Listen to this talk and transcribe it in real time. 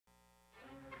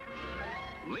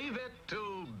Leave It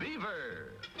to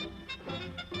Beaver.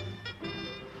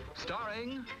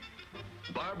 Starring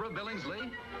Barbara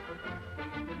Billingsley,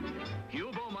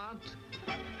 Hugh Beaumont,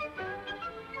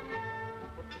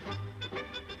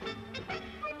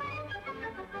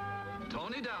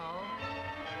 Tony Dow,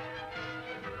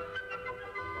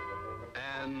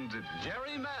 and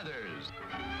Jerry Mathers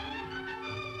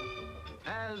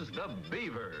as the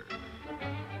Beaver.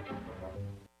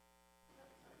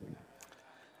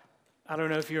 I don't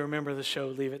know if you remember the show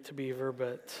Leave It to Beaver,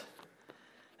 but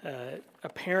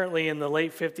apparently in the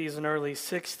late 50s and early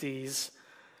 60s,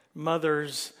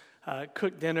 mothers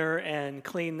cooked dinner and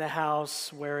cleaned the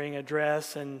house wearing a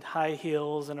dress and high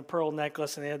heels and a pearl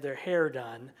necklace, and they had their hair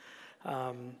done.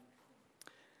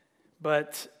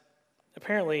 But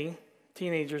apparently,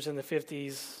 teenagers in the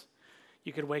 50s,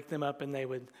 you could wake them up and they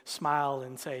would smile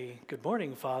and say, "Good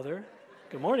morning, Father.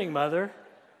 Good morning, Mother.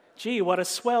 Gee, what a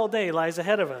swell day lies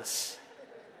ahead of us."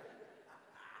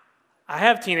 I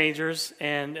have teenagers,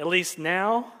 and at least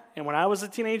now, and when I was a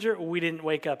teenager, we didn't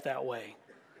wake up that way.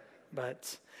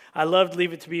 But I loved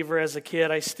Leave It to Beaver as a kid.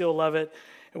 I still love it.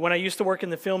 And when I used to work in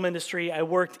the film industry, I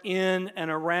worked in and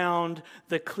around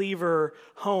the Cleaver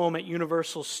home at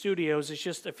Universal Studios. It's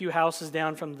just a few houses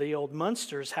down from the old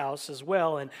Munsters house as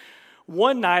well. And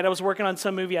one night I was working on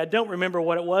some movie. I don't remember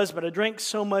what it was, but I drank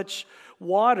so much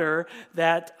water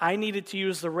that I needed to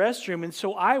use the restroom. And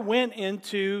so I went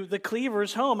into the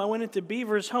Cleaver's home. I went into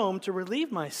Beaver's home to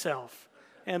relieve myself.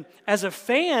 And as a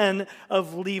fan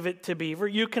of Leave It to Beaver,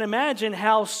 you can imagine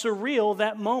how surreal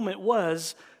that moment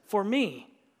was for me.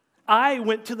 I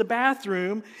went to the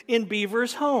bathroom in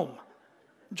Beaver's home.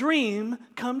 Dream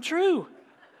come true.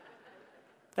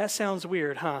 That sounds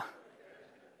weird, huh?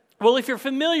 Well, if you're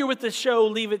familiar with the show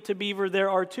Leave It to Beaver, there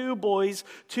are two boys,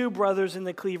 two brothers in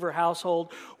the Cleaver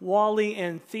household, Wally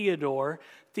and Theodore.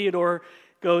 Theodore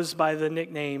goes by the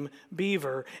nickname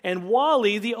Beaver. And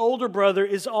Wally, the older brother,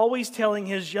 is always telling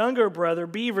his younger brother,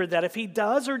 Beaver, that if he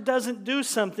does or doesn't do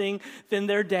something, then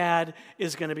their dad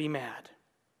is going to be mad.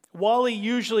 Wally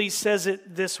usually says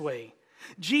it this way: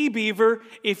 "Gee, Beaver,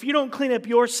 if you don't clean up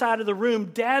your side of the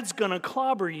room, Dad's going to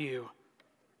clobber you."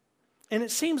 And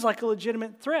it seems like a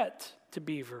legitimate threat to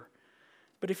Beaver.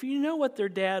 But if you know what their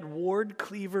dad, Ward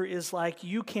Cleaver, is like,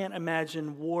 you can't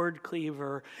imagine Ward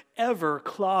Cleaver ever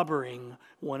clobbering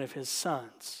one of his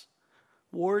sons.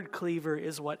 Ward Cleaver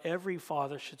is what every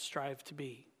father should strive to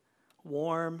be: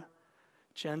 warm,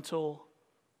 gentle,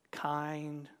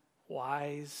 kind,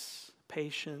 wise,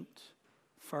 patient,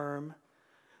 firm.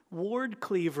 Ward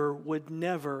Cleaver would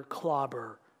never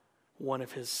clobber one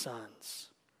of his sons.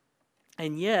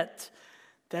 And yet,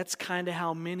 that's kind of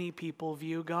how many people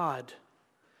view God.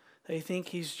 They think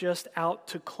he's just out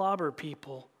to clobber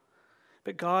people.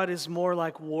 But God is more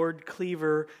like Ward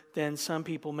Cleaver than some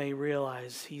people may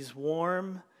realize. He's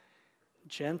warm,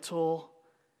 gentle,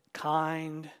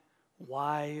 kind,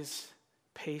 wise,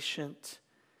 patient,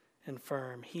 and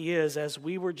firm. He is, as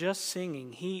we were just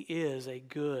singing, he is a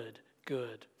good,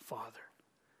 good Father.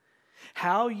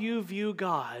 How you view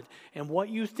God and what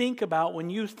you think about when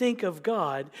you think of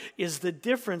God is the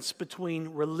difference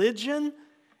between religion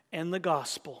and the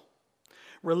gospel.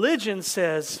 Religion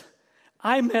says,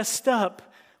 "I messed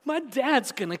up. My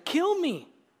dad's going to kill me."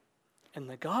 And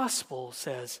the gospel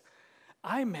says,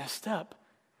 "I messed up.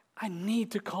 I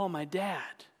need to call my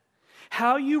dad."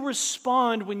 How you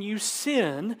respond when you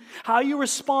sin, how you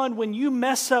respond when you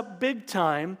mess up big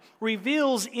time,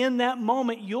 reveals in that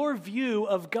moment your view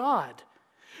of God.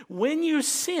 When you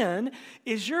sin,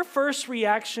 is your first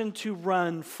reaction to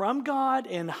run from God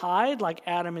and hide like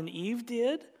Adam and Eve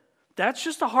did? That's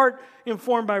just a heart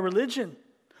informed by religion.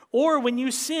 Or when you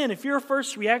sin, if your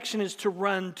first reaction is to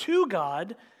run to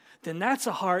God, then that's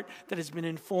a heart that has been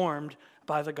informed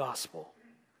by the gospel.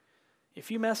 If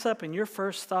you mess up and your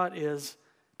first thought is,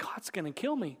 "God's going to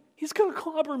kill me, he's going to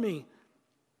clobber me,"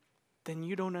 then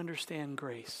you don't understand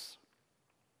grace.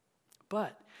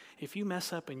 But if you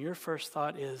mess up and your first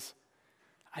thought is,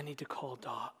 "I need to call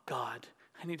God,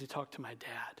 I need to talk to my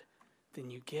dad," then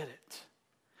you get it.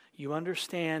 You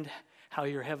understand how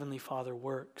your Heavenly Father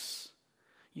works.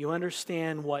 You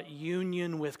understand what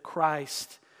union with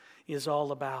Christ is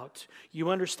all about. You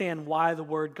understand why the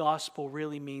word gospel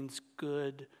really means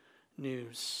good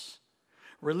news.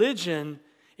 Religion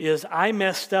is, "I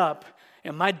messed up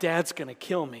and my dad's going to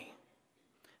kill me."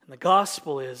 And the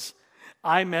gospel is,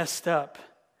 "I messed up.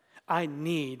 I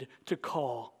need to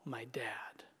call my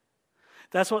dad."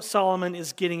 That's what Solomon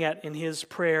is getting at in his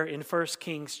prayer in 1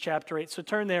 Kings chapter 8. So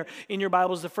turn there in your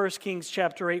Bibles to 1 Kings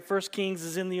chapter 8. 1 Kings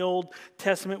is in the Old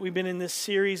Testament. We've been in this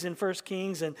series in 1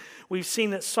 Kings, and we've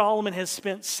seen that Solomon has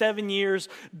spent 7 years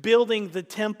building the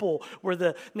temple where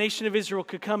the nation of Israel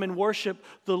could come and worship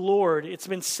the Lord. It's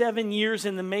been 7 years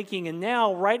in the making, and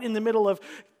now, right in the middle of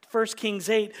 1 Kings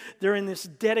 8, they're in this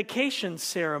dedication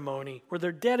ceremony where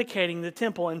they're dedicating the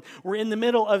temple, and we're in the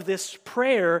middle of this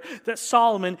prayer that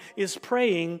Solomon is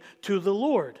praying to the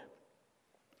Lord.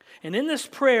 And in this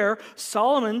prayer,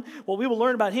 Solomon, what we will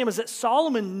learn about him is that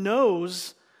Solomon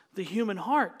knows the human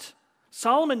heart.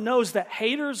 Solomon knows that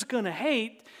haters going to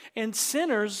hate and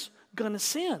sinners going to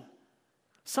sin.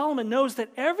 Solomon knows that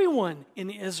everyone in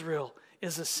Israel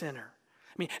is a sinner.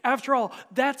 I mean, after all,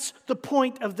 that's the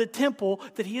point of the temple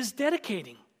that he is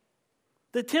dedicating.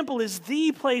 The temple is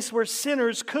the place where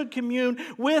sinners could commune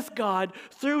with God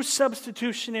through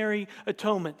substitutionary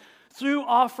atonement, through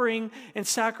offering and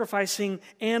sacrificing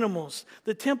animals.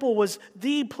 The temple was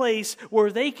the place where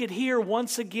they could hear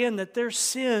once again that their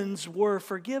sins were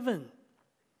forgiven.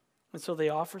 And so they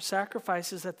offer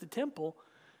sacrifices at the temple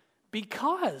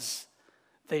because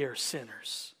they are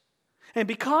sinners. And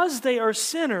because they are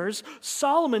sinners,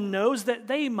 Solomon knows that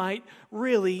they might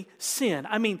really sin.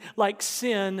 I mean, like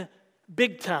sin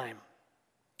big time.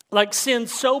 Like sin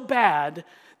so bad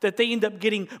that they end up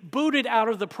getting booted out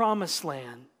of the promised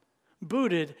land,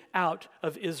 booted out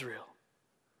of Israel.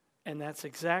 And that's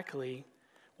exactly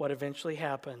what eventually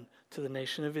happened to the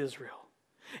nation of Israel.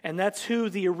 And that's who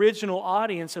the original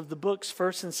audience of the books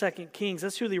 1st and 2nd Kings,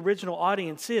 that's who the original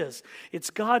audience is. It's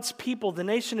God's people, the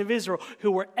nation of Israel,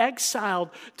 who were exiled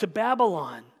to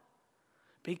Babylon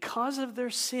because of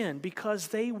their sin, because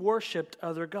they worshiped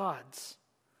other gods.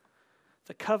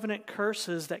 The covenant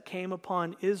curses that came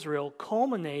upon Israel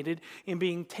culminated in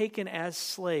being taken as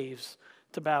slaves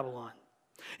to Babylon.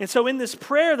 And so in this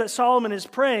prayer that Solomon is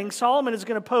praying, Solomon is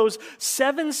going to pose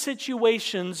 7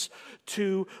 situations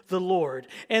to the Lord.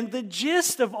 And the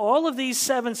gist of all of these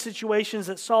 7 situations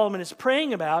that Solomon is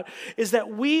praying about is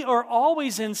that we are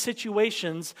always in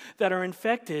situations that are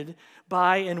infected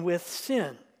by and with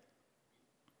sin.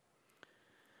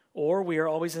 Or we are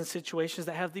always in situations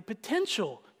that have the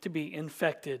potential to be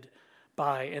infected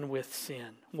by and with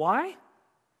sin. Why?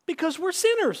 Because we're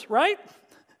sinners, right?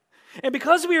 And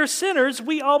because we are sinners,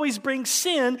 we always bring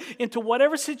sin into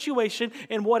whatever situation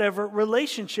and whatever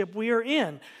relationship we are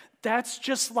in. That's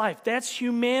just life. That's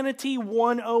Humanity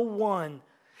 101.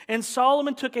 And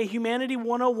Solomon took a Humanity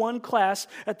 101 class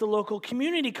at the local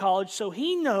community college, so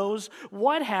he knows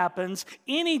what happens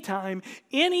anytime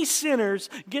any sinners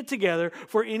get together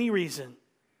for any reason.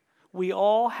 We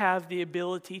all have the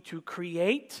ability to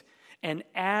create and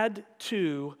add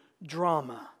to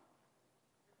drama.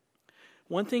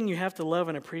 One thing you have to love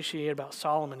and appreciate about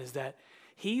Solomon is that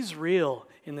he's real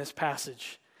in this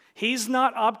passage. He's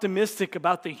not optimistic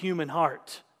about the human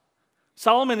heart.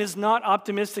 Solomon is not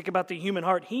optimistic about the human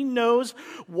heart. He knows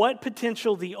what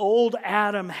potential the old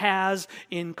Adam has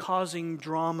in causing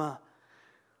drama.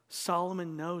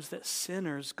 Solomon knows that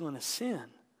sinners going to sin.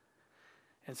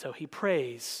 And so he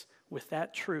prays with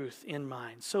that truth in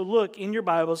mind. So look in your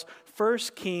Bibles, 1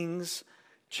 Kings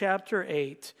chapter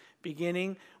 8,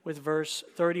 beginning with verse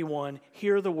 31.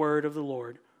 Hear the word of the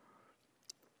Lord.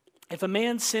 If a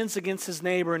man sins against his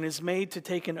neighbor and is made to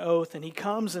take an oath, and he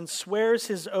comes and swears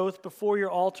his oath before your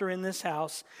altar in this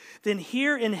house, then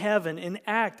hear in heaven and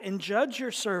act and judge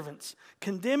your servants,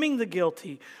 condemning the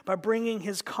guilty by bringing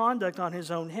his conduct on his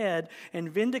own head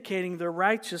and vindicating the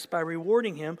righteous by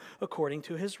rewarding him according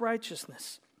to his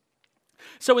righteousness.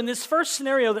 So in this first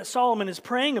scenario that Solomon is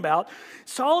praying about,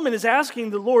 Solomon is asking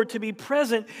the Lord to be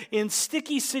present in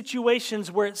sticky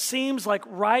situations where it seems like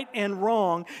right and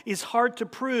wrong is hard to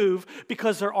prove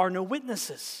because there are no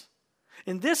witnesses.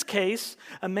 In this case,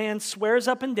 a man swears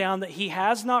up and down that he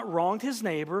has not wronged his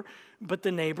neighbor, but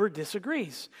the neighbor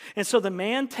disagrees. And so the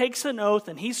man takes an oath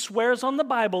and he swears on the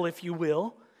Bible, if you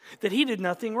will, that he did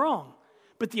nothing wrong.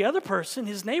 But the other person,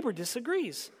 his neighbor,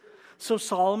 disagrees. So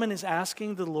Solomon is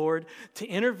asking the Lord to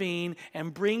intervene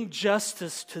and bring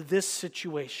justice to this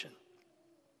situation.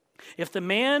 If the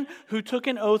man who took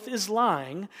an oath is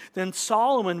lying, then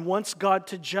Solomon wants God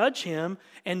to judge him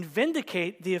and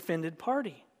vindicate the offended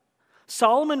party.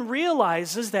 Solomon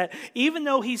realizes that even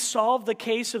though he solved the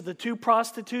case of the 2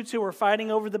 prostitutes who were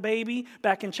fighting over the baby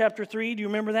back in chapter 3, do you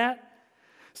remember that?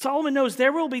 Solomon knows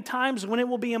there will be times when it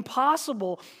will be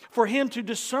impossible for him to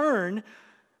discern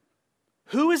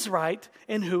who is right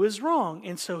and who is wrong.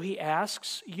 And so he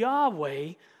asks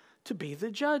Yahweh to be the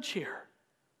judge here.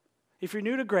 If you're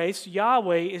new to grace,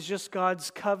 Yahweh is just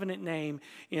God's covenant name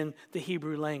in the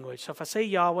Hebrew language. So if I say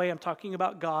Yahweh, I'm talking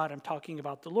about God, I'm talking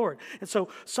about the Lord. And so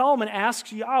Solomon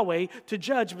asks Yahweh to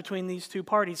judge between these two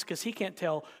parties because he can't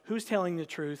tell who's telling the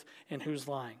truth and who's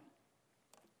lying.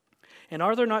 And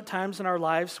are there not times in our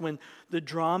lives when the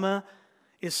drama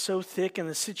is so thick and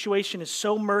the situation is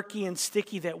so murky and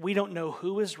sticky that we don't know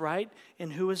who is right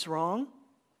and who is wrong?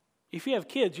 If you have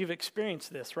kids, you've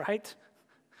experienced this, right?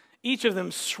 Each of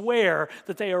them swear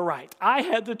that they are right. I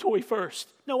had the toy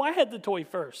first. No, I had the toy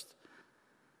first.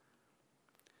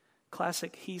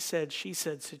 Classic he said, she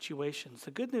said situations.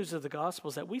 The good news of the gospel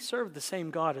is that we serve the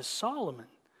same God as Solomon.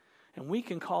 And we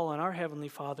can call on our Heavenly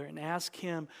Father and ask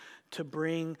Him to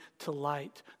bring to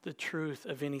light the truth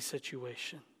of any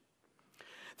situation.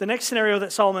 The next scenario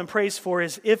that Solomon prays for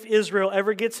is if Israel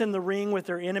ever gets in the ring with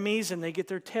their enemies and they get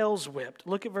their tails whipped.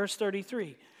 Look at verse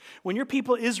 33. When your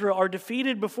people Israel are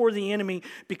defeated before the enemy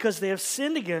because they have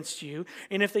sinned against you,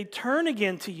 and if they turn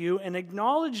again to you and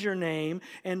acknowledge your name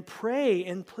and pray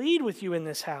and plead with you in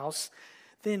this house,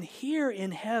 then hear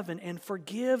in heaven and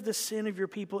forgive the sin of your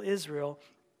people Israel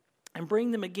and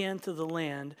bring them again to the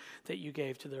land that you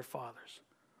gave to their fathers.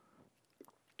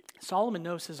 Solomon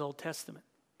knows his Old Testament.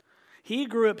 He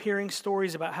grew up hearing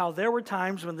stories about how there were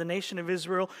times when the nation of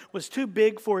Israel was too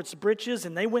big for its britches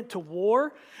and they went to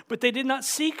war, but they did not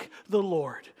seek the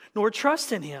Lord nor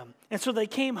trust in Him. And so they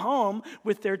came home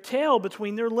with their tail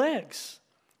between their legs.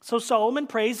 So Solomon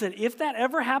prays that if that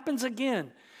ever happens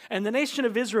again, and the nation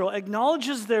of Israel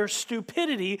acknowledges their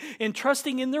stupidity in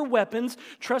trusting in their weapons,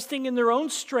 trusting in their own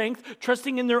strength,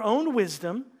 trusting in their own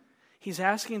wisdom, he's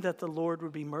asking that the Lord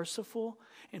would be merciful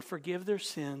and forgive their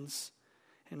sins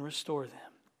and restore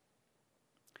them.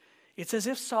 It's as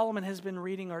if Solomon has been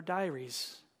reading our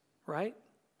diaries, right?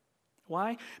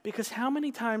 Why? Because how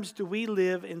many times do we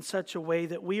live in such a way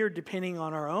that we are depending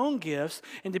on our own gifts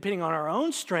and depending on our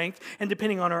own strength and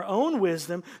depending on our own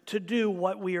wisdom to do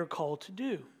what we are called to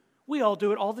do? We all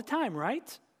do it all the time,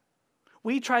 right?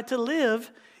 We try to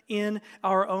live in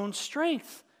our own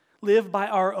strength, live by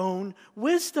our own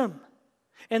wisdom.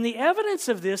 And the evidence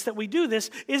of this, that we do this,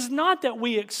 is not that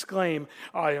we exclaim,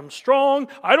 I am strong,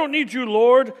 I don't need you,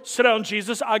 Lord, sit down,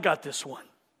 Jesus, I got this one.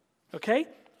 Okay?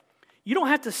 You don't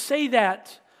have to say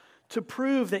that to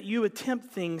prove that you attempt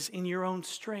things in your own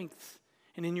strength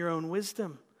and in your own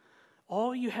wisdom.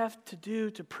 All you have to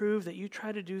do to prove that you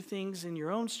try to do things in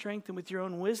your own strength and with your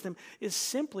own wisdom is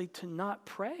simply to not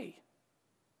pray.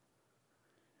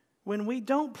 When we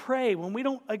don't pray, when we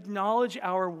don't acknowledge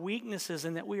our weaknesses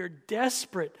and that we are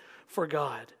desperate for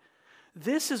God,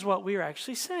 this is what we are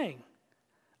actually saying.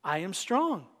 I am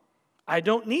strong. I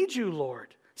don't need you,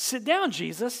 Lord. Sit down,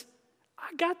 Jesus.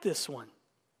 I got this one.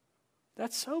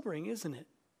 That's sobering, isn't it?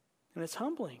 And it's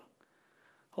humbling.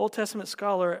 Old Testament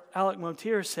scholar Alec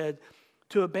Motyer said,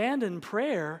 to abandon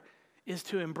prayer is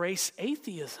to embrace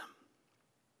atheism.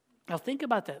 Now think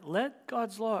about that. Let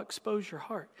God's law expose your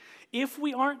heart. If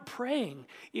we aren't praying,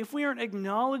 if we aren't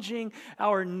acknowledging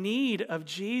our need of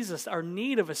Jesus, our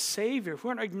need of a Savior, if we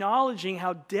aren't acknowledging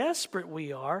how desperate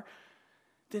we are,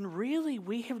 then really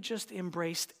we have just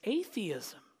embraced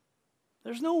atheism.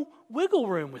 There's no wiggle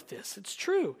room with this. It's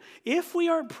true. If we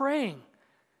aren't praying,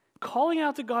 calling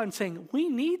out to God and saying, we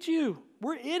need you,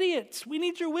 we're idiots, we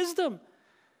need your wisdom,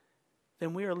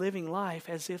 then we are living life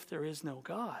as if there is no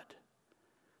God.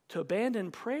 To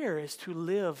abandon prayer is to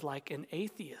live like an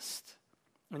atheist.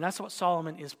 And that's what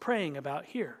Solomon is praying about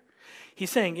here. He's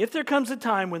saying, if there comes a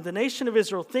time when the nation of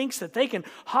Israel thinks that they can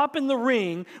hop in the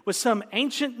ring with some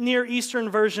ancient Near Eastern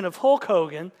version of Hulk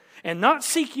Hogan and not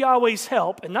seek Yahweh's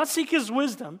help and not seek His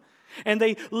wisdom, and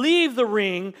they leave the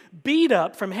ring beat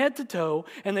up from head to toe,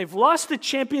 and they've lost the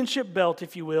championship belt,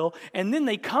 if you will, and then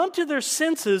they come to their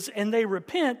senses and they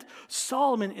repent,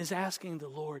 Solomon is asking the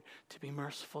Lord to be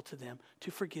merciful to them,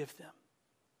 to forgive them.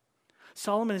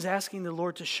 Solomon is asking the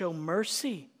Lord to show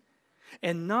mercy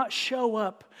and not show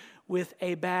up with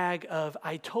a bag of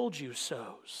I told you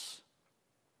so's.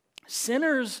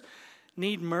 Sinners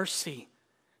need mercy,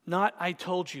 not I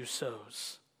told you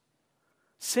so's.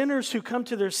 Sinners who come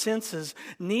to their senses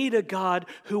need a God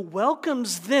who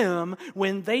welcomes them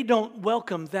when they don't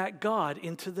welcome that God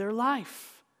into their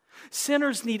life.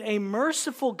 Sinners need a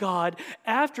merciful God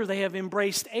after they have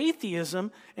embraced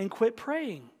atheism and quit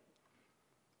praying.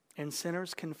 And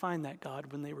sinners can find that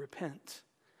God when they repent.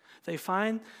 They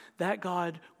find that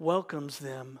God welcomes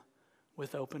them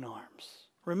with open arms.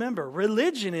 Remember,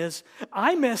 religion is,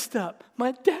 I messed up,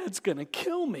 my dad's going to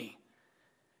kill me.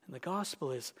 And the gospel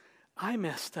is, I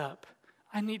messed up.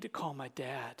 I need to call my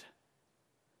dad.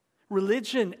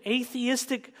 Religion,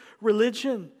 atheistic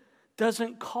religion,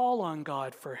 doesn't call on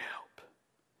God for help.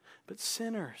 but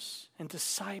sinners and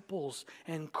disciples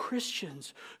and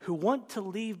Christians who want to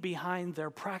leave behind their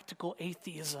practical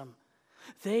atheism.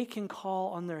 They can call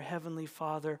on their Heavenly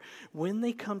Father when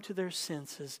they come to their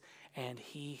senses, and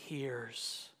He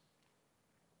hears.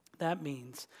 That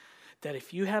means that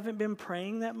if you haven't been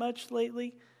praying that much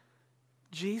lately,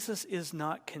 Jesus is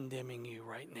not condemning you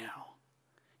right now.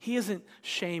 He isn't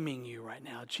shaming you right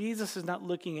now. Jesus is not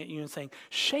looking at you and saying,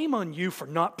 shame on you for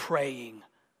not praying.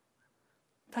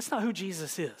 That's not who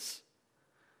Jesus is.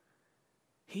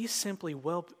 He's simply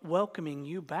welcoming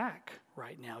you back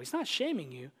right now. He's not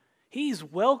shaming you. He's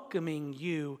welcoming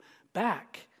you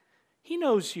back. He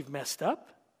knows you've messed up,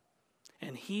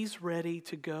 and He's ready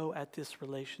to go at this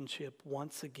relationship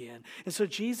once again. And so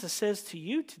Jesus says to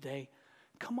you today,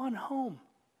 come on home.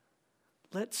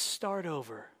 Let's start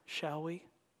over, shall we?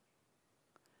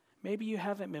 Maybe you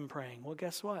haven't been praying. Well,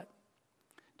 guess what?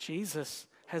 Jesus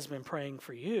has been praying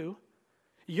for you.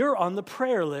 You're on the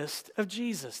prayer list of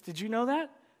Jesus. Did you know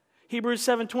that? Hebrews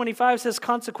 7:25 says,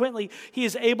 consequently, He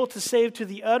is able to save to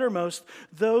the uttermost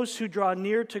those who draw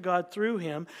near to God through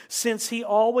Him, since He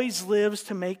always lives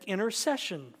to make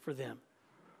intercession for them.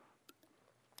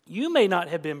 You may not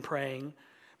have been praying,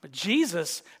 but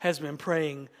Jesus has been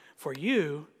praying for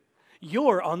you.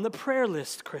 You're on the prayer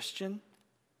list, Christian.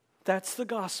 That's the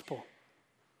gospel.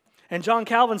 And John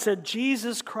Calvin said,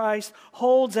 Jesus Christ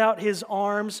holds out His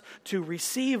arms to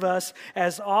receive us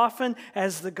as often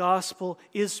as the gospel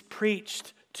is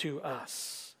preached to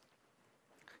us.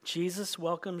 Jesus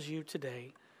welcomes you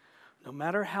today, no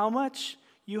matter how much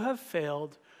you have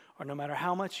failed or no matter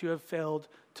how much you have failed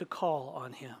to call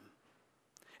on Him.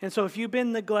 And so if you've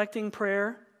been neglecting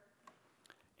prayer,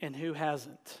 and who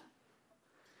hasn't?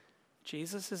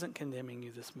 Jesus isn't condemning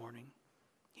you this morning.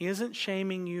 He isn't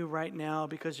shaming you right now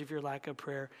because of your lack of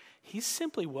prayer. He's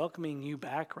simply welcoming you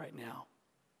back right now.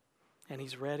 And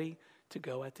He's ready to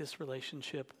go at this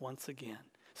relationship once again.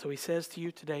 So He says to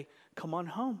you today, come on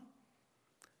home.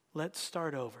 Let's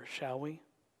start over, shall we?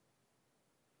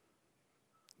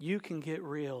 You can get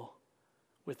real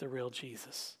with the real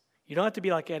Jesus. You don't have to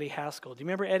be like Eddie Haskell. Do you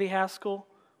remember Eddie Haskell,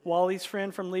 Wally's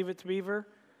friend from Leave It to Beaver?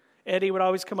 Eddie would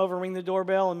always come over and ring the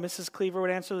doorbell, and Mrs. Cleaver would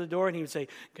answer the door, and he would say,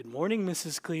 good morning,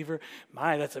 Mrs. Cleaver.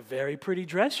 My, that's a very pretty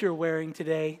dress you're wearing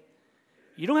today.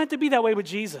 You don't have to be that way with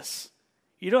Jesus.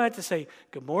 You don't have to say,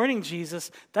 good morning, Jesus.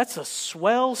 That's a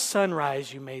swell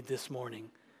sunrise you made this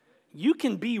morning. You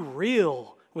can be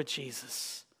real with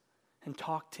Jesus and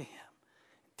talk to Him.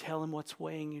 Tell Him what's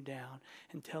weighing you down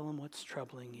and tell Him what's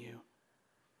troubling you.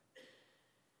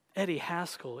 Eddie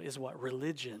Haskell is what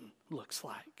religion looks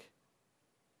like.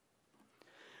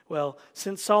 Well,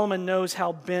 since Solomon knows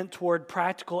how bent toward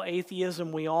practical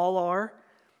atheism we all are,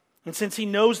 and since he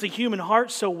knows the human heart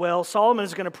so well, Solomon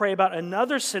is going to pray about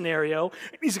another scenario.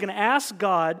 He's going to ask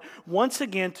God once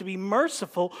again to be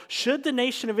merciful should the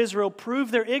nation of Israel prove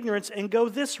their ignorance and go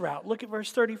this route. Look at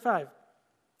verse 35.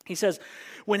 He says,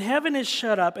 when heaven is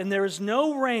shut up and there is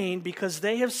no rain because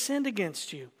they have sinned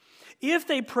against you, if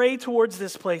they pray towards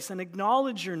this place and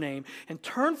acknowledge your name and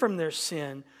turn from their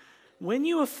sin, when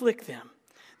you afflict them,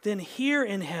 then hear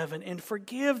in heaven and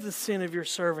forgive the sin of your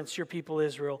servants, your people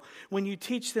Israel, when you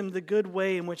teach them the good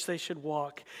way in which they should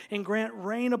walk, and grant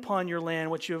rain upon your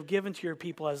land, which you have given to your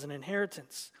people as an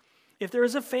inheritance. If there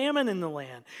is a famine in the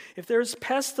land, if there is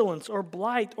pestilence or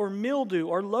blight or mildew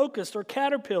or locust or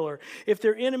caterpillar, if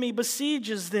their enemy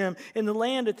besieges them in the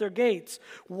land at their gates,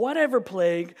 whatever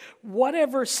plague,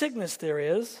 whatever sickness there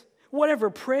is, whatever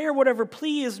prayer, whatever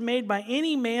plea is made by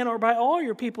any man or by all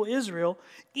your people Israel,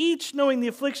 each knowing the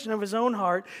affliction of his own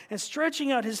heart and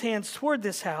stretching out his hands toward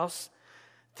this house,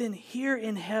 then hear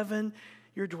in heaven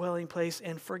your dwelling place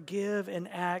and forgive and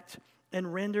act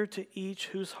and render to each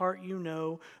whose heart you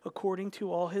know according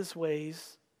to all his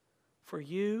ways. For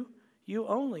you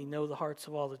only know the hearts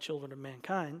of all the children of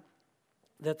mankind,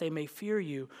 that they may fear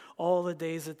you all the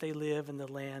days that they live in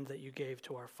the land that you gave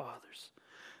to our fathers.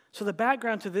 So the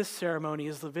background to this ceremony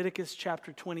is Leviticus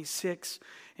chapter 26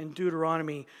 and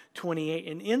Deuteronomy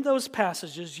 28. And in those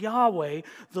passages, Yahweh,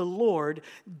 the Lord,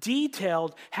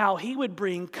 detailed how He would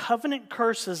bring covenant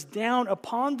curses down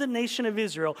upon the nation of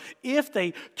Israel if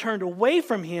they turned away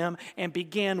from Him and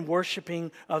began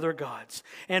worshiping other gods.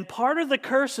 And part of the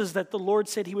curses that the Lord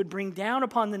said He would bring down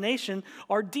upon the nation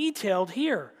are detailed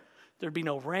here. There'd be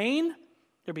no rain,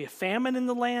 there'd be a famine in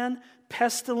the land,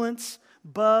 pestilence,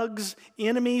 bugs,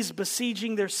 enemies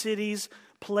besieging their cities,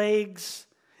 plagues,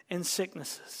 and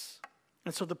sicknesses.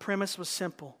 And so the premise was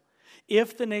simple.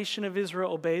 If the nation of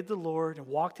Israel obeyed the Lord and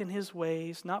walked in His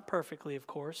ways, not perfectly, of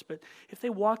course, but if they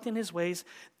walked in His ways,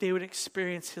 they would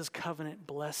experience His covenant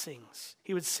blessings.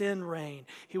 He would send rain.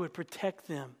 He would protect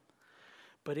them.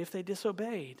 But if they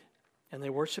disobeyed and they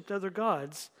worshiped other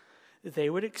gods, they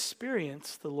would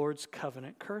experience the Lord's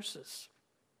covenant curses.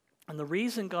 And the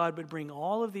reason God would bring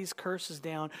all of these curses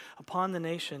down upon the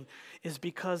nation is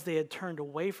because they had turned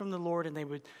away from the Lord and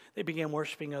they began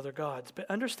worshiping other gods. But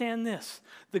understand this,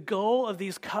 the goal of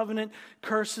these covenant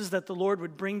curses that the Lord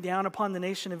would bring down upon the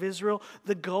nation of Israel,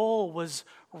 the goal was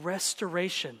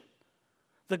restoration.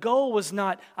 The goal was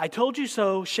not, I told you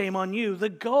so, shame on you. The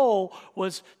goal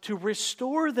was to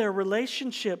restore their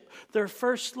relationship, their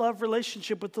first love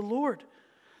relationship with the Lord.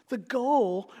 The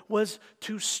goal was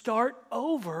to start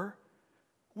over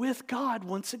with God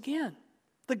once again.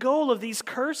 The goal of these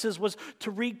curses was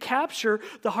to recapture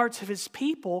the hearts of his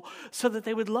people so that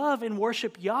they would love and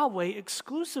worship Yahweh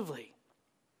exclusively.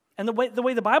 And the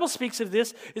way the Bible speaks of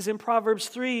this is in Proverbs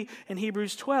 3 and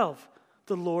Hebrews 12.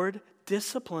 The Lord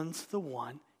disciplines the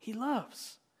one he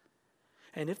loves.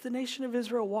 And if the nation of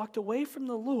Israel walked away from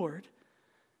the Lord,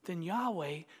 then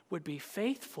Yahweh would be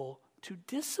faithful to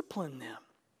discipline them.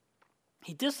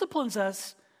 He disciplines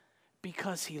us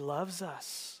because he loves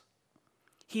us.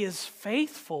 He is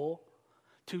faithful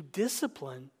to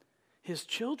discipline his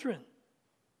children.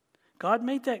 God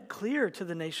made that clear to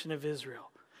the nation of Israel.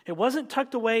 It wasn't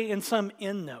tucked away in some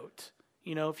endnote.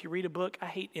 You know, if you read a book, I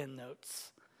hate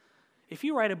endnotes. If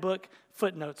you write a book,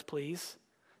 footnotes, please.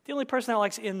 The only person that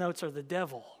likes endnotes are the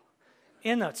devil.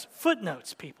 Endnotes,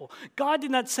 footnotes, people. God did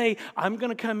not say, I'm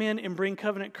going to come in and bring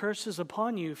covenant curses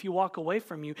upon you if you walk away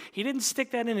from you. He didn't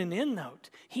stick that in an endnote.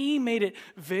 He made it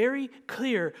very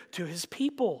clear to his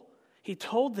people. He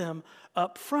told them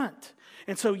up front.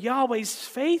 And so Yahweh's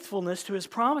faithfulness to his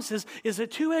promises is a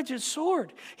two-edged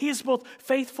sword. He is both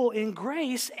faithful in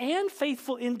grace and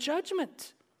faithful in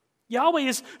judgment. Yahweh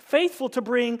is faithful to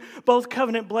bring both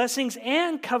covenant blessings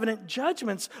and covenant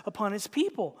judgments upon his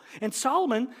people. And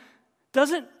Solomon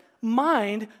doesn't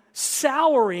mind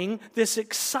souring this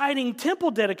exciting temple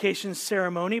dedication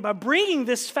ceremony by bringing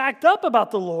this fact up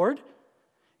about the Lord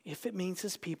if it means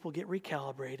his people get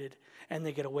recalibrated and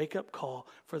they get a wake-up call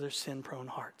for their sin-prone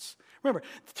hearts. Remember,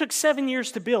 it took 7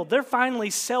 years to build. They're finally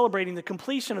celebrating the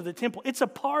completion of the temple. It's a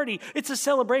party. It's a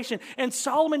celebration. And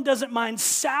Solomon doesn't mind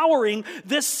souring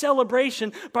this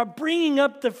celebration by bringing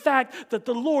up the fact that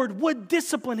the Lord would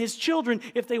discipline his children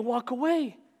if they walk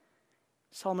away.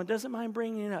 Solomon doesn't mind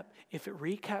bringing it up if it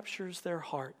recaptures their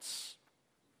hearts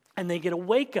and they get a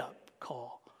wake-up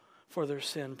call for their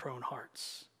sin-prone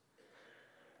hearts.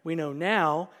 We know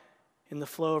now in the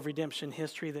flow of redemption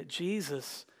history that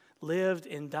Jesus lived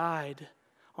and died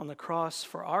on the cross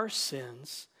for our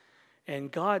sins,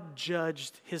 and God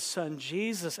judged his son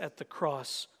Jesus at the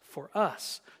cross for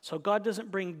us. So God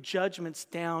doesn't bring judgments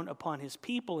down upon his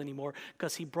people anymore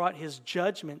because he brought his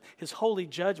judgment, his holy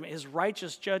judgment, his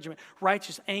righteous judgment,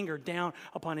 righteous anger down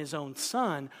upon his own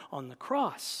son on the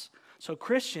cross. So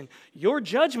Christian, your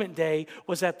judgment day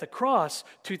was at the cross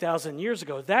 2,000 years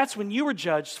ago. That's when you were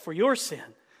judged for your sin.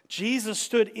 Jesus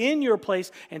stood in your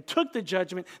place and took the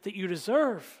judgment that you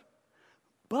deserve.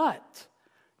 But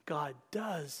God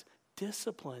does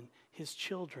discipline his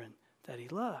children that he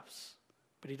loves.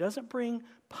 But he doesn't bring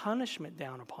punishment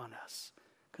down upon us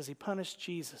because he punished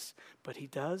Jesus. But he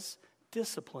does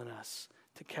discipline us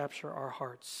to capture our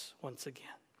hearts once again.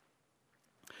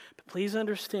 But please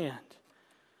understand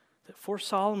that for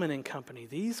Solomon and company,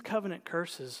 these covenant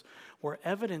curses were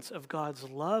evidence of God's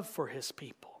love for his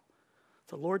people.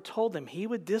 The Lord told them he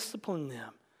would discipline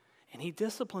them, and he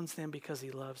disciplines them because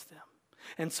he loves them.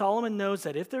 And Solomon knows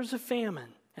that if there's a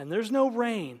famine, and there's no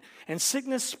rain, and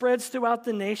sickness spreads throughout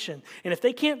the nation, and if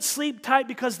they can't sleep tight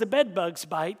because the bed bugs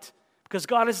bite, because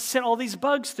God has sent all these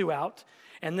bugs throughout,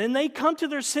 and then they come to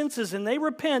their senses and they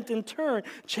repent and turn,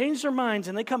 change their minds,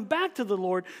 and they come back to the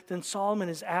Lord, then Solomon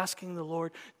is asking the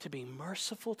Lord to be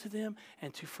merciful to them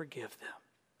and to forgive them.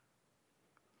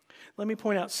 Let me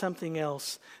point out something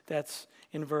else that's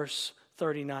in verse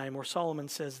 39 where Solomon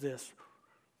says this.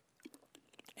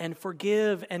 And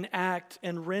forgive and act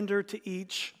and render to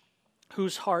each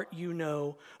whose heart you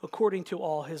know according to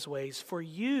all his ways. For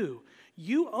you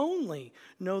only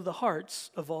know the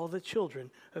hearts of all the children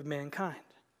of mankind.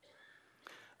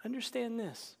 Understand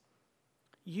this.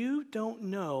 You don't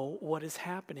know what is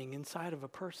happening inside of a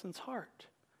person's heart.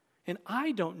 And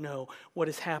I don't know what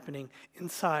is happening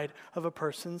inside of a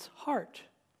person's heart.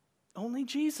 Only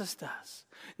Jesus does.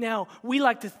 Now, we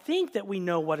like to think that we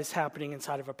know what is happening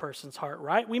inside of a person's heart,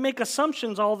 right? We make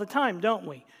assumptions all the time, don't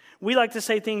we? We like to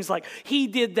say things like, he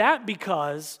did that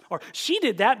because, or she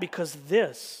did that because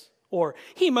this, or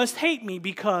he must hate me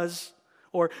because,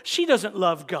 or she doesn't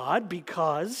love God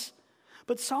because.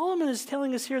 But Solomon is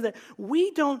telling us here that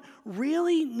we don't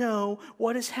really know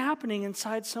what is happening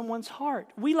inside someone's heart.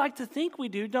 We like to think we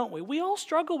do, don't we? We all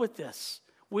struggle with this.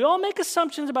 We all make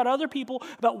assumptions about other people,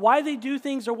 about why they do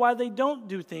things or why they don't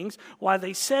do things, why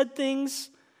they said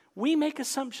things. We make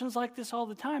assumptions like this all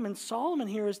the time. And Solomon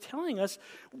here is telling us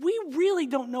we really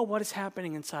don't know what is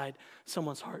happening inside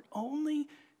someone's heart. Only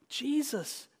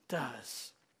Jesus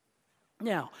does.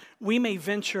 Now, we may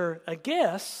venture a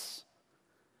guess,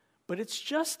 but it's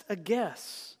just a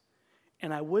guess.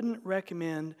 And I wouldn't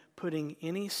recommend putting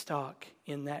any stock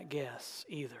in that guess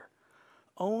either.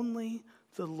 Only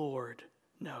the Lord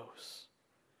knows.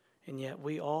 And yet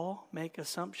we all make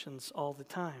assumptions all the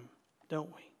time,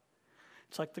 don't we?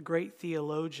 It's like the great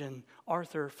theologian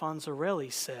Arthur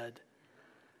Fonzarelli said,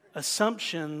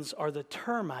 assumptions are the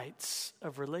termites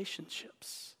of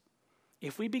relationships.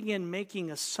 If we begin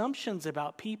making assumptions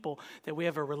about people that we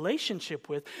have a relationship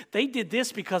with, they did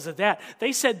this because of that.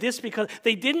 They said this because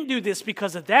they didn't do this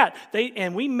because of that.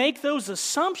 And we make those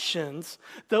assumptions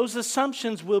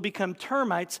will become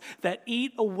termites that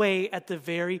eat away at the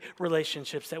very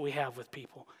relationships that we have with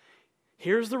people.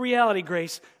 Here's the reality,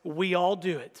 Grace. We all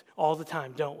do it all the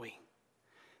time, don't we?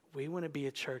 We want to be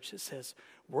a church that says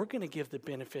we're going to give the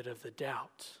benefit of the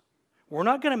doubt. We're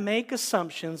not going to make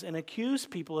assumptions and accuse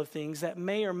people of things that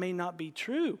may or may not be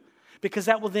true, because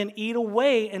that will then eat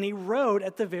away and erode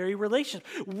at the very relationship.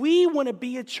 We want to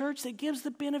be a church that gives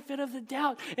the benefit of the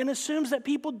doubt and assumes that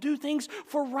people do things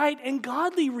for right and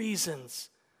godly reasons,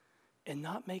 and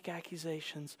not make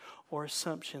accusations or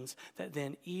assumptions that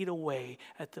then eat away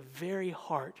at the very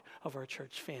heart of our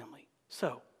church family.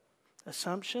 So,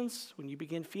 assumptions, when you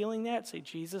begin feeling that, say,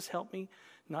 Jesus, help me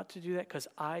not to do that because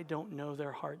I don't know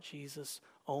their heart, Jesus.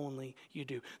 Only you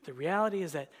do. The reality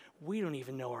is that we don't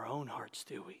even know our own hearts,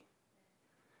 do we?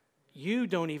 You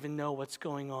don't even know what's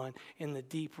going on in the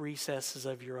deep recesses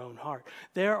of your own heart.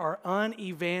 There are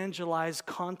unevangelized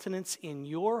continents in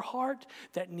your heart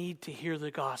that need to hear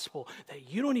the gospel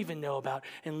that you don't even know about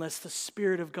unless the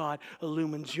Spirit of God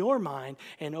illumines your mind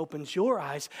and opens your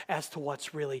eyes as to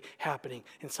what's really happening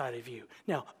inside of you.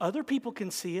 Now, other people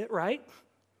can see it, right?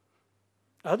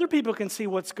 Other people can see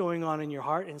what's going on in your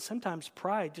heart, and sometimes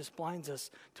pride just blinds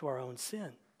us to our own sin.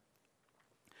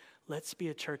 Let's be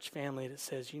a church family that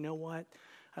says, you know what?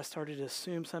 I started to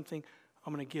assume something.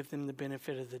 I'm going to give them the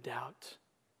benefit of the doubt.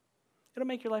 It'll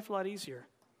make your life a lot easier.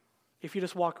 If you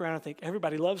just walk around and think,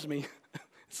 everybody loves me.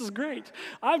 This is great.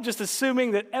 I'm just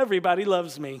assuming that everybody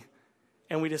loves me.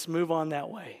 And we just move on that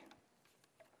way.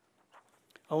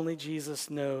 Only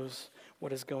Jesus knows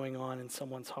what is going on in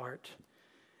someone's heart.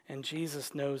 And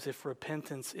Jesus knows if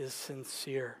repentance is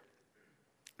sincere.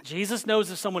 Jesus knows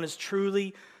if someone is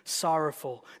truly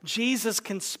sorrowful. Jesus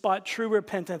can spot true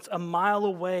repentance a mile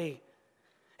away.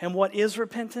 And what is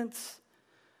repentance?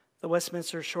 The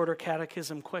Westminster Shorter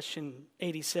Catechism, question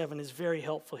 87, is very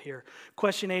helpful here.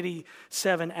 Question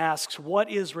 87 asks, what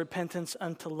is repentance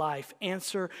unto life?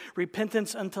 Answer,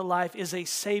 repentance unto life is a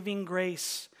saving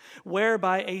grace,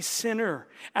 whereby a sinner,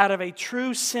 out of a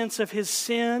true sense of his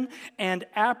sin and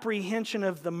apprehension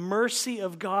of the mercy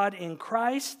of God in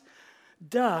Christ,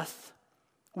 doth,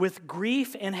 with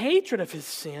grief and hatred of his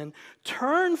sin,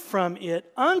 turn from it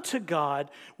unto God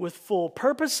with full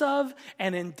purpose of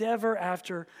and endeavor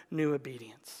after new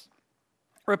obedience.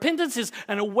 Repentance is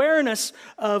an awareness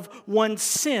of one's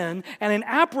sin and an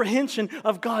apprehension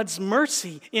of God's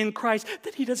mercy in Christ,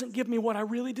 that he doesn't give me what I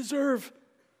really deserve.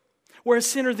 Where a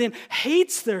sinner then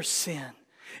hates their sin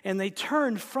and they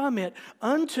turn from it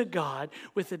unto God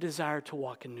with a desire to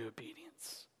walk in new obedience.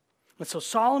 And so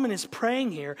Solomon is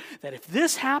praying here that if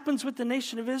this happens with the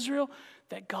nation of Israel,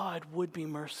 that God would be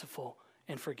merciful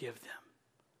and forgive them.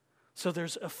 So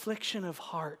there's affliction of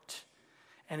heart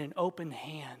and an open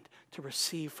hand to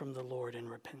receive from the Lord in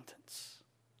repentance.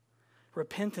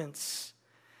 Repentance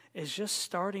is just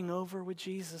starting over with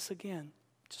Jesus again.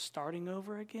 Just starting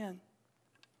over again.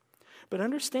 But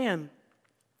understand,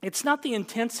 it's not the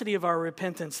intensity of our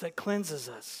repentance that cleanses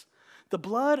us. The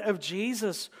blood of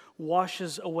Jesus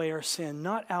washes away our sin,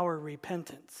 not our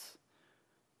repentance.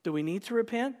 Do we need to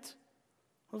repent?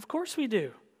 Well, of course we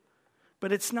do.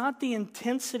 But it's not the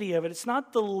intensity of it. It's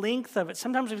not the length of it.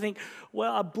 Sometimes we think,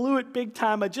 well, I blew it big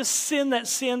time. I just sinned that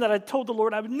sin that I told the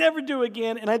Lord I would never do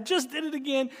again, and I just did it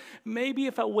again. Maybe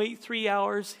if I wait 3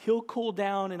 hours, he'll cool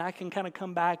down and I can kind of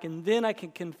come back, and then I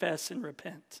can confess and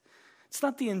repent. It's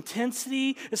not the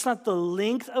intensity. It's not the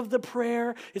length of the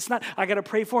prayer. It's not, I got to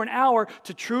pray for an hour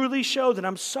to truly show that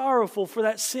I'm sorrowful for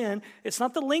that sin. It's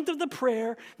not the length of the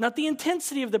prayer, not the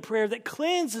intensity of the prayer that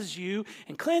cleanses you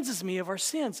and cleanses me of our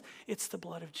sins. It's the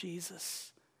blood of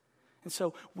Jesus. And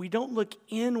so we don't look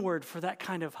inward for that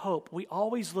kind of hope. We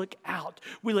always look out.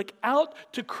 We look out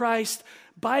to Christ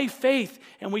by faith,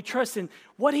 and we trust in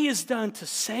what he has done to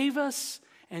save us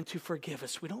and to forgive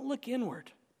us. We don't look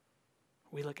inward.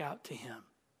 We look out to him.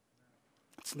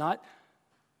 It's not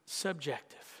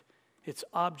subjective. It's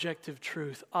objective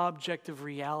truth, objective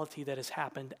reality that has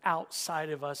happened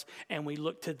outside of us, and we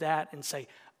look to that and say,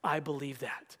 I believe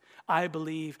that. I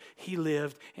believe he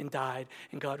lived and died,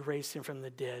 and God raised him from the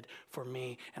dead for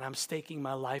me, and I'm staking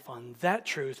my life on that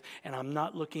truth, and I'm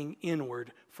not looking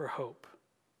inward for hope.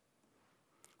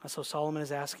 And so Solomon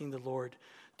is asking the Lord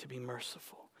to be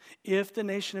merciful. If the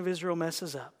nation of Israel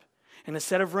messes up, and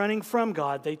instead of running from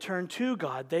God, they turn to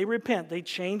God, they repent, they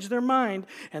change their mind,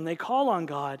 and they call on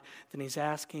God, then he's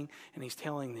asking and he's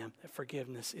telling them that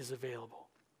forgiveness is available.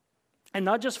 And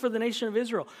not just for the nation of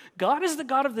Israel. God is the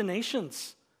God of the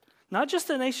nations, not just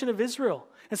the nation of Israel.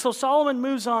 And so Solomon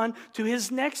moves on to his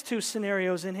next two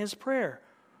scenarios in his prayer.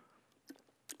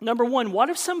 Number one, what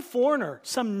if some foreigner,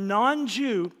 some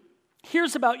non-Jew,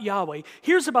 hears about Yahweh,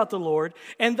 hears about the Lord,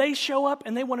 and they show up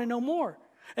and they want to know more?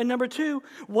 And number two,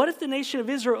 what if the nation of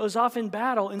Israel is off in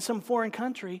battle in some foreign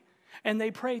country and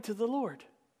they pray to the Lord?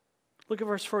 Look at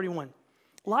verse 41.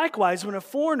 Likewise, when a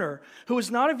foreigner who is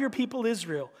not of your people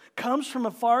Israel comes from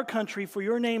a far country for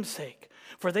your name's sake,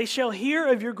 for they shall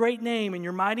hear of your great name and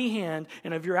your mighty hand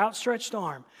and of your outstretched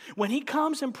arm, when he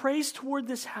comes and prays toward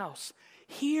this house,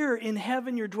 hear in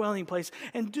heaven your dwelling place,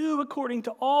 and do according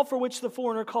to all for which the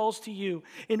foreigner calls to you,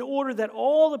 in order that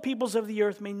all the peoples of the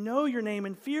earth may know your name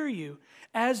and fear you,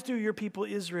 as do your people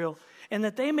Israel, and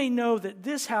that they may know that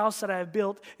this house that I have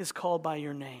built is called by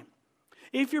your name.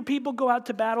 If your people go out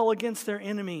to battle against their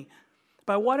enemy,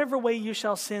 by whatever way you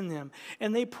shall send them,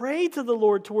 and they pray to the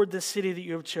Lord toward the city that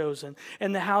you have chosen,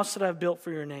 and the house that I have built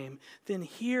for your name, then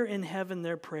hear in heaven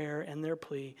their prayer and their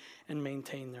plea, and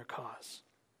maintain their cause.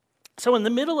 So in the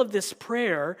middle of this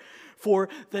prayer for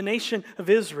the nation of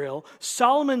Israel,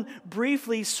 Solomon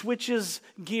briefly switches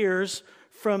gears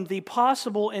from the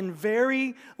possible and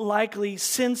very likely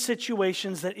sin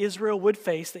situations that Israel would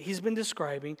face that he's been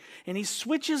describing, and he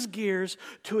switches gears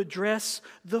to address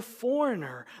the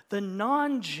foreigner, the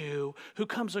non-Jew who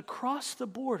comes across the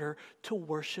border to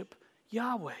worship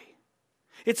Yahweh.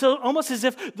 It's almost as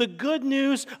if the good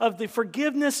news of the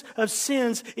forgiveness of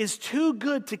sins is too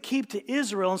good to keep to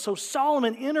Israel. And so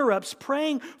Solomon interrupts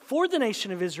praying for the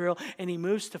nation of Israel, and he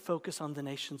moves to focus on the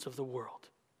nations of the world.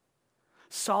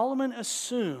 Solomon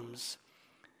assumes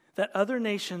that other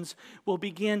nations will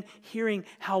begin hearing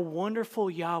how wonderful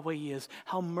Yahweh is,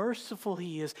 how merciful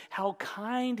he is, how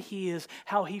kind he is,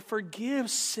 how he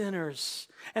forgives sinners,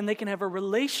 and they can have a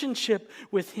relationship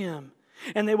with him.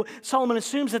 And Solomon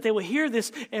assumes that they will hear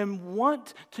this and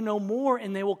want to know more,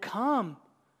 and they will come.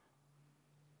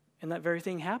 And that very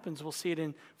thing happens. We'll see it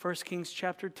in 1 Kings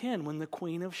chapter 10 when the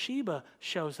queen of Sheba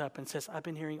shows up and says, I've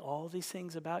been hearing all these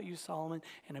things about you, Solomon,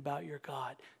 and about your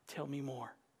God. Tell me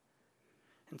more.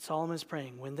 And Solomon is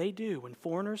praying, when they do, when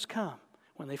foreigners come,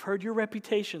 when they've heard your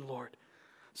reputation, Lord,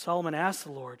 Solomon asks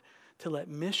the Lord to let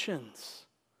missions,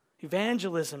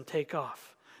 evangelism take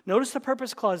off. Notice the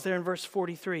purpose clause there in verse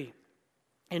 43.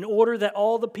 In order that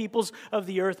all the peoples of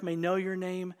the earth may know your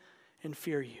name and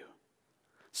fear you.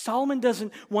 Solomon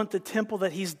doesn't want the temple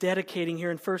that he's dedicating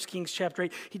here in 1 Kings chapter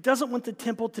 8. He doesn't want the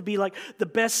temple to be like the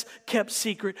best kept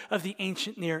secret of the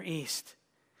ancient Near East.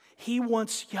 He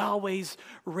wants Yahweh's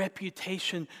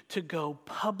reputation to go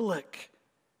public.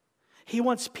 He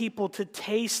wants people to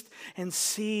taste and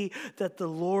see that the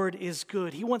Lord is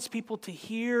good. He wants people to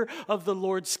hear of the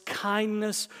Lord's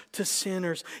kindness to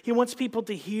sinners. He wants people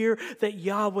to hear that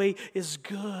Yahweh is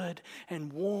good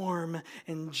and warm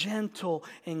and gentle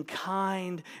and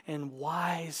kind and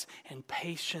wise and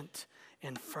patient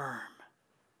and firm.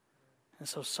 And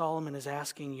so Solomon is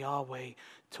asking Yahweh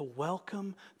to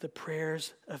welcome the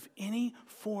prayers of any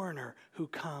foreigner who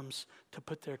comes to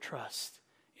put their trust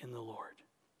in the Lord.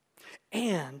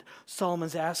 And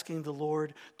Solomon's asking the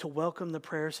Lord to welcome the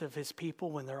prayers of his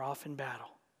people when they're off in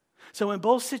battle. So in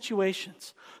both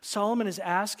situations, Solomon is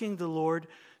asking the Lord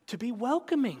to be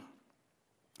welcoming,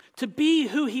 to be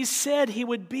who he said he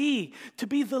would be, to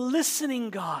be the listening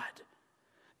God,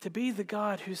 to be the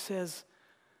God who says,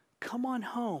 come on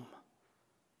home,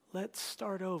 let's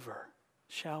start over,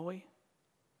 shall we?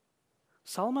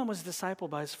 Solomon was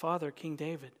discipled by his father, King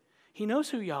David. He knows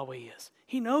who Yahweh is.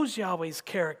 He knows Yahweh's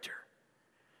character.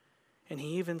 And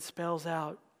he even spells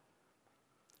out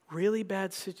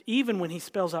even when he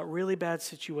spells out really bad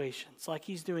situations, like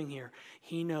he's doing here,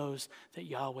 he knows that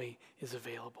Yahweh is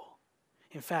available.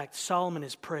 In fact, Solomon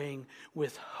is praying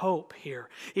with hope here.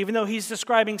 Even though he's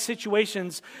describing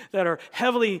situations that are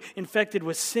heavily infected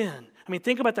with sin. I mean,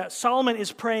 think about that. Solomon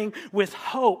is praying with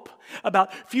hope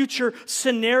about future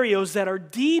scenarios that are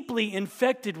deeply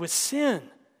infected with sin.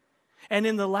 And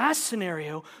in the last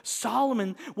scenario,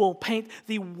 Solomon will paint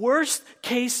the worst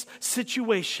case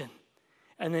situation.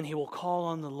 And then he will call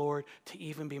on the Lord to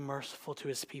even be merciful to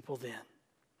his people then.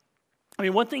 I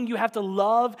mean, one thing you have to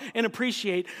love and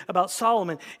appreciate about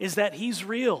Solomon is that he's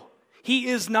real. He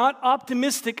is not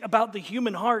optimistic about the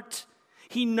human heart.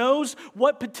 He knows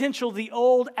what potential the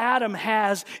old Adam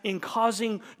has in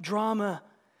causing drama.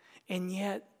 And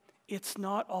yet, it's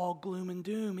not all gloom and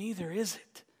doom either, is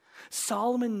it?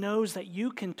 Solomon knows that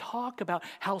you can talk about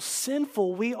how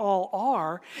sinful we all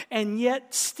are and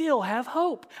yet still have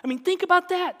hope. I mean, think about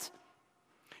that.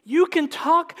 You can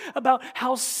talk about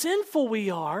how sinful we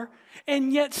are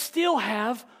and yet still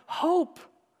have hope.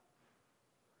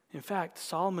 In fact,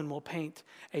 Solomon will paint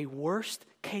a worst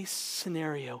case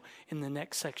scenario in the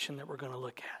next section that we're going to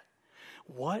look at.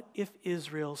 What if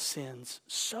Israel sins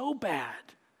so bad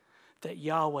that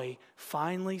Yahweh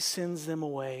finally sends them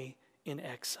away in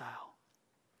exile?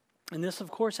 And this,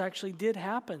 of course, actually did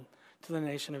happen to the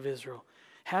nation of Israel.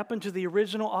 Happened to the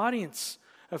original audience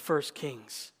of 1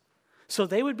 Kings. So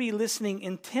they would be listening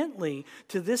intently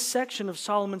to this section of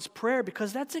Solomon's prayer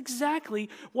because that's exactly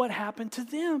what happened to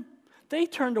them. They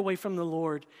turned away from the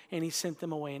Lord and he sent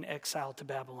them away in exile to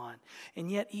Babylon.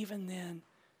 And yet even then,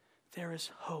 there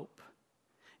is hope.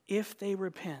 If they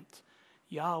repent,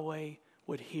 Yahweh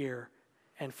would hear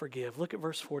and forgive. Look at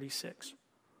verse 46.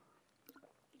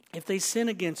 If they sin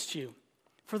against you,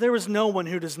 for there is no one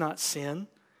who does not sin,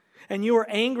 and you are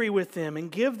angry with them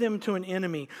and give them to an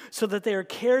enemy, so that they are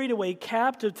carried away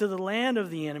captive to the land of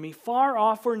the enemy, far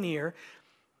off or near.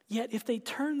 Yet if they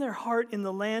turn their heart in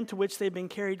the land to which they've been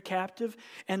carried captive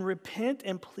and repent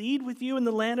and plead with you in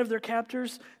the land of their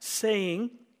captors,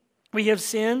 saying, we have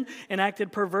sinned and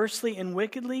acted perversely and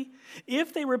wickedly.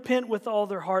 If they repent with all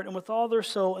their heart and with all their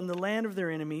soul in the land of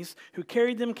their enemies who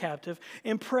carried them captive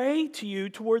and pray to you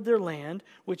toward their land,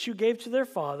 which you gave to their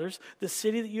fathers, the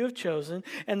city that you have chosen,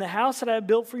 and the house that I have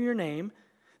built for your name,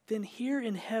 then hear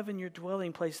in heaven your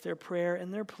dwelling place their prayer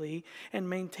and their plea, and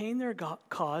maintain their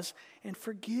cause, and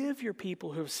forgive your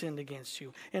people who have sinned against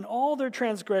you, and all their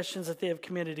transgressions that they have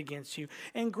committed against you,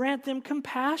 and grant them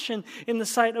compassion in the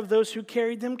sight of those who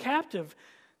carried them captive,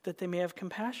 that they may have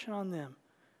compassion on them.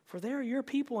 For they are your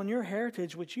people and your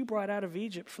heritage, which you brought out of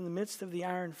Egypt from the midst of the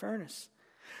iron furnace.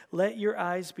 Let your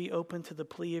eyes be open to the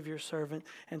plea of your servant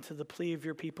and to the plea of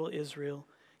your people Israel,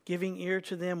 giving ear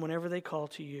to them whenever they call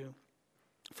to you.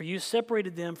 For you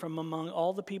separated them from among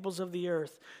all the peoples of the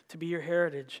earth to be your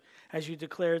heritage, as you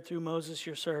declared through Moses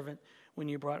your servant when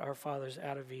you brought our fathers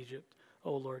out of Egypt,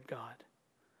 O Lord God.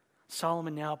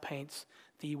 Solomon now paints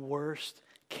the worst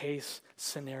case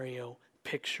scenario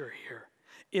picture here.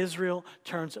 Israel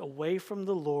turns away from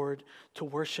the Lord to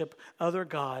worship other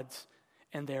gods,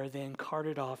 and they are then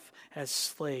carted off as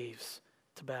slaves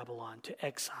to Babylon, to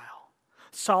exile.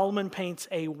 Solomon paints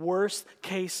a worst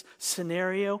case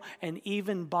scenario, and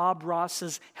even Bob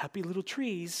Ross's Happy Little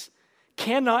Trees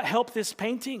cannot help this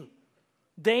painting.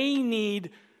 They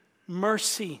need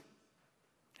mercy.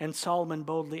 And Solomon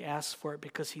boldly asks for it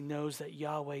because he knows that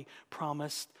Yahweh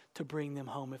promised to bring them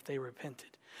home if they repented.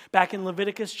 Back in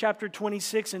Leviticus chapter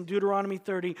 26 and Deuteronomy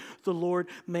 30, the Lord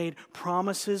made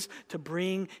promises to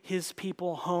bring his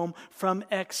people home from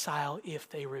exile if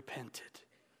they repented,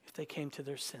 if they came to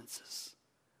their senses.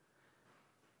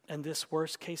 And this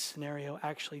worst case scenario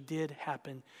actually did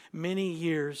happen many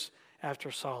years after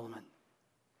Solomon.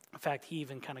 In fact, he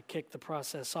even kind of kicked the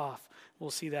process off.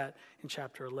 We'll see that in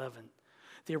chapter 11.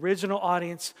 The original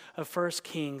audience of 1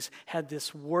 Kings had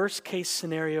this worst case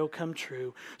scenario come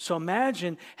true. So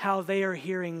imagine how they are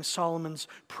hearing Solomon's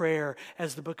prayer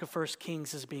as the book of 1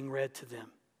 Kings is being read to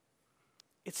them.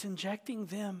 It's injecting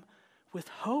them with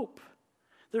hope.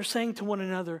 They're saying to one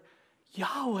another,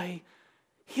 Yahweh,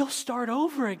 He'll start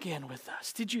over again with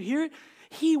us. Did you hear it?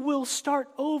 He will start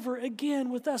over again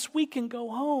with us. We can go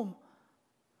home.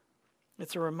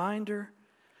 It's a reminder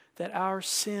that our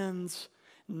sins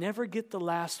never get the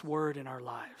last word in our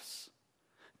lives.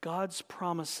 God's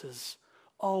promises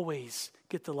always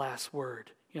get the last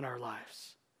word in our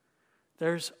lives.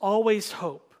 There's always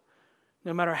hope.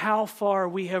 No matter how far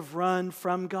we have run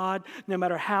from God, no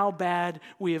matter how bad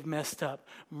we have messed up,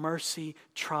 mercy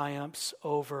triumphs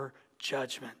over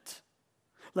judgment.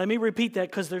 Let me repeat that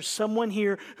because there's someone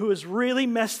here who has really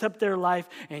messed up their life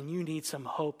and you need some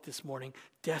hope this morning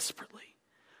desperately.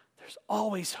 There's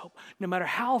always hope. No matter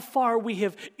how far we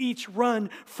have each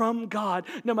run from God,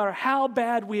 no matter how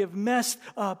bad we have messed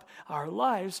up our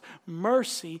lives,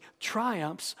 mercy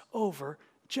triumphs over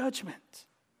judgment.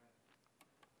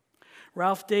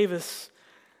 Ralph Davis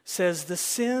says the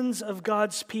sins of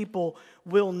God's people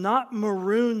will not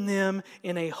maroon them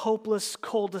in a hopeless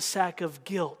cul-de-sac of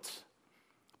guilt.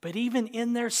 But even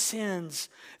in their sins,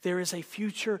 there is a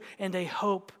future and a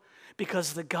hope,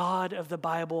 because the God of the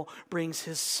Bible brings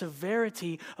his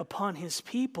severity upon his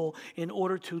people in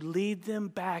order to lead them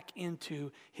back into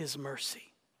his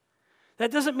mercy.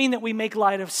 That doesn't mean that we make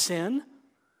light of sin.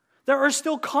 There are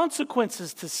still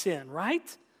consequences to sin,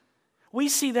 right? We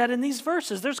see that in these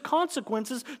verses. There's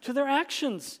consequences to their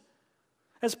actions.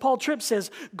 As Paul Tripp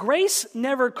says, grace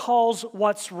never calls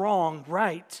what's wrong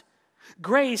right.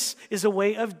 Grace is a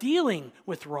way of dealing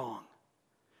with wrong.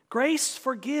 Grace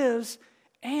forgives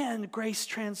and grace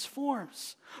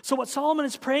transforms. So what Solomon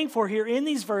is praying for here in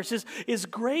these verses is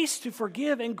grace to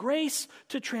forgive and grace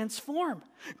to transform.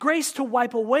 Grace to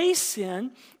wipe away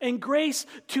sin and grace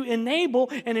to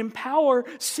enable and empower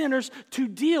sinners to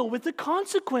deal with the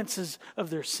consequences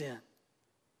of their sin.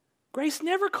 Grace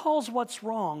never calls what's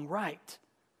wrong right.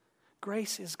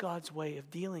 Grace is God's way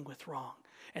of dealing with wrong.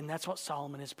 And that's what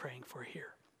Solomon is praying for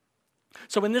here.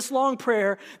 So in this long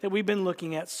prayer that we've been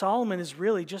looking at, Solomon is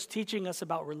really just teaching us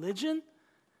about religion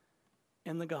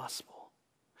and the gospel.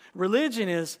 Religion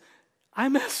is, I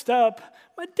messed up,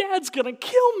 my dad's going to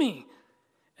kill me.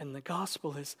 And the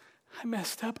gospel is, I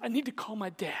messed up, I need to call my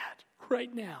dad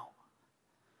right now.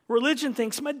 Religion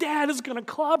thinks, my dad is going to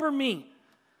clobber me.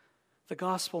 The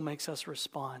gospel makes us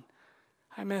respond,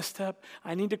 I messed up,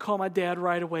 I need to call my dad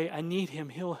right away, I need him,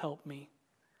 he'll help me.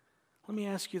 Let me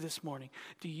ask you this morning,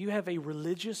 do you have a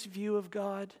religious view of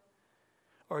God,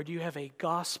 or do you have a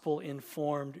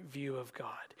gospel-informed view of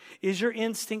God? Is your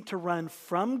instinct to run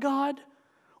from God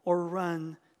or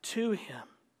run to him?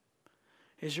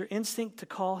 Is your instinct to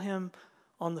call him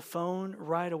on the phone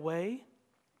right away,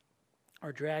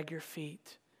 or drag your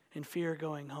feet in fear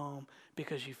going home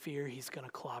because you fear he's going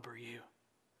to clobber you?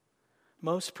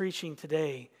 Most preaching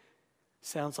today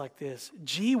sounds like this.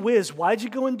 Gee whiz, why'd you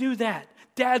go and do that?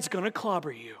 Dad's going to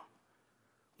clobber you.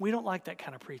 We don't like that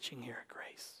kind of preaching here at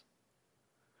Grace.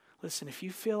 Listen, if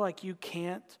you feel like you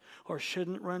can't or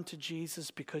shouldn't run to Jesus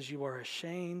because you are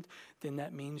ashamed, then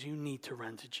that means you need to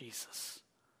run to Jesus.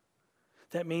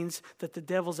 That means that the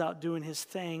devil's out doing his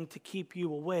thing to keep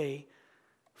you away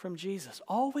from Jesus.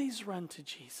 Always run to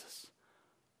Jesus.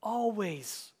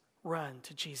 Always run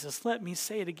to Jesus. Let me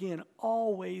say it again.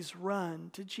 Always run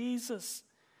to Jesus.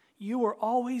 You are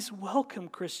always welcome,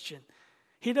 Christian.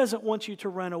 He doesn't want you to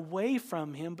run away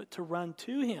from him, but to run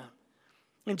to him.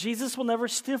 And Jesus will never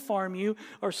stiff-arm you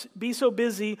or be so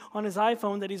busy on his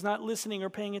iPhone that he's not listening or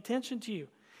paying attention to you.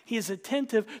 He is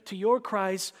attentive to your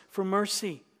cries for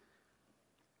mercy.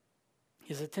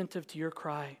 He is attentive to your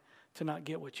cry to not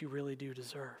get what you really do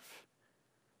deserve.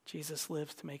 Jesus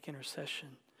lives to make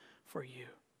intercession for you.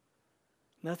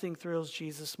 Nothing thrills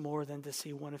Jesus more than to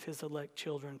see one of his elect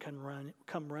children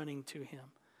come running to him.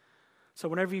 So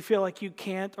whenever you feel like you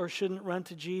can't or shouldn't run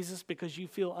to Jesus because you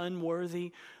feel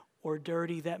unworthy or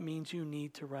dirty, that means you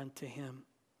need to run to him.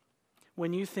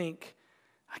 When you think,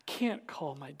 I can't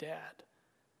call my dad,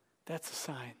 that's a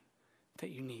sign that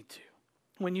you need to.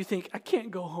 When you think, I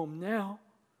can't go home now,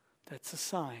 that's a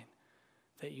sign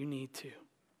that you need to.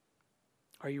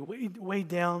 Are you weighed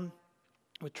down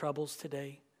with troubles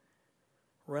today?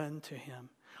 Run to him.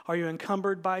 Are you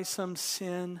encumbered by some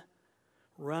sin?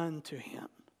 Run to him.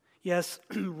 Yes,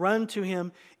 run to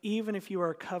him even if you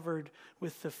are covered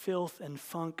with the filth and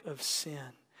funk of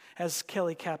sin. As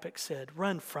Kelly Kapic said,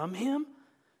 run from him?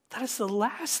 That is the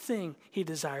last thing he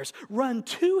desires. Run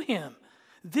to him.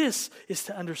 This is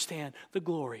to understand the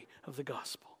glory of the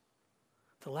gospel.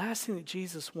 The last thing that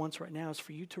Jesus wants right now is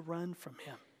for you to run from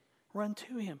him. Run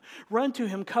to him. Run to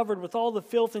him covered with all the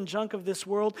filth and junk of this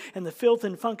world and the filth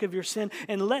and funk of your sin,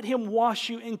 and let him wash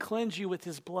you and cleanse you with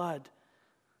his blood.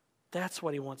 That's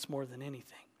what he wants more than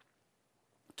anything.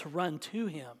 To run to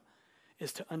him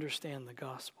is to understand the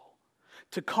gospel.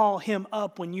 To call him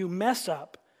up when you mess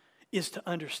up is to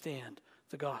understand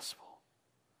the gospel.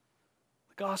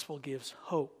 The gospel gives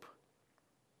hope.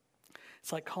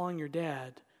 It's like calling your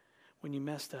dad when you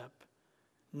messed up,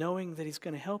 knowing that he's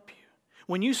going to help you.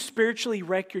 When you spiritually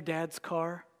wreck your dad's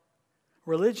car,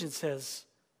 religion says,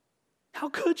 how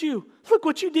could you? Look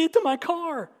what you did to my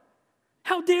car.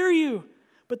 How dare you?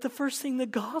 But the first thing the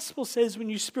gospel says when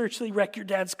you spiritually wreck your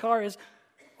dad's car is,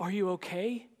 are you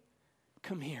okay?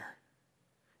 Come here.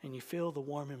 And you feel the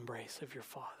warm embrace of your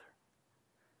father.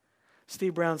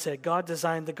 Steve Brown said, God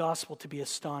designed the gospel to be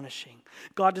astonishing.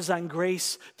 God designed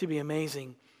grace to be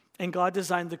amazing. And God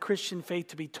designed the Christian faith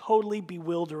to be totally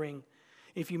bewildering.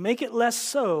 If you make it less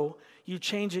so, you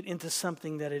change it into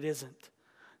something that it isn't.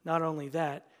 Not only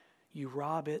that, you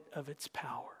rob it of its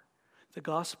power. The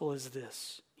gospel is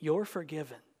this: you're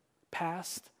forgiven,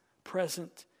 past,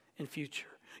 present, and future.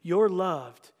 You're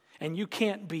loved, and you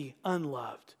can't be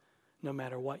unloved no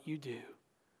matter what you do.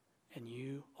 And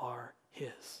you are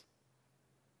His.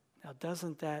 Now,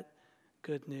 doesn't that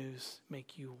good news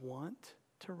make you want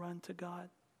to run to God?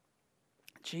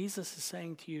 Jesus is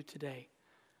saying to you today,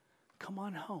 come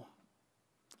on home.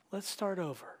 Let's start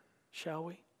over, shall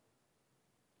we?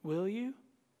 Will you?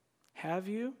 Have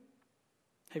you?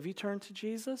 Have you turned to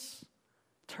Jesus?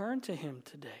 Turn to Him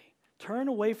today. Turn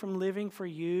away from living for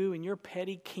you and your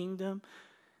petty kingdom,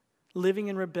 living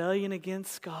in rebellion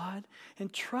against God,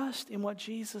 and trust in what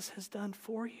Jesus has done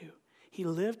for you. He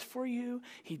lived for you.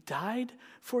 He died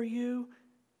for you.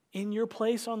 In your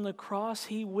place on the cross,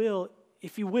 He will,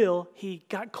 if you will, He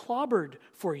got clobbered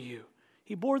for you.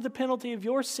 He bore the penalty of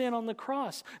your sin on the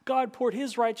cross. God poured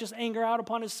His righteous anger out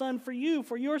upon His Son for you,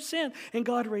 for your sin, and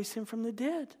God raised Him from the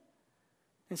dead.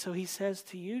 And so He says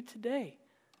to you today,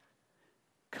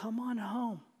 come on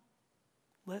home.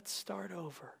 Let's start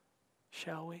over,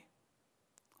 shall we?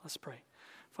 Let's pray.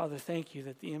 Father, thank you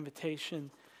that the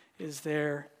invitation is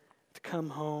there to come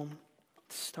home,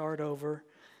 to start over,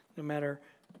 no matter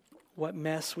what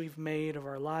mess we've made of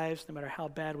our lives, no matter how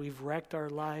bad we've wrecked our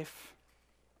life.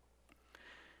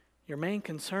 Your main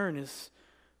concern is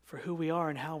for who we are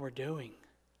and how we're doing.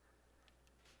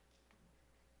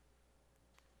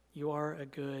 You are a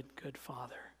good, good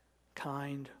Father,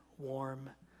 kind, warm,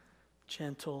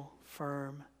 gentle,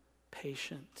 firm,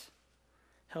 patient.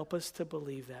 Help us to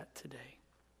believe that today.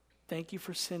 Thank you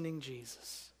for sending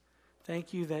Jesus.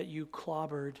 Thank you that you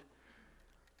clobbered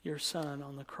your Son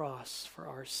on the cross for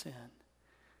our sin.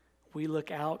 We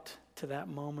look out to that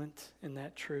moment and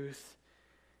that truth,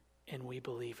 and we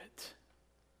believe it.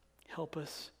 Help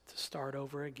us to start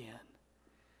over again.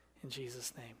 In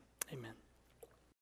Jesus' name, amen.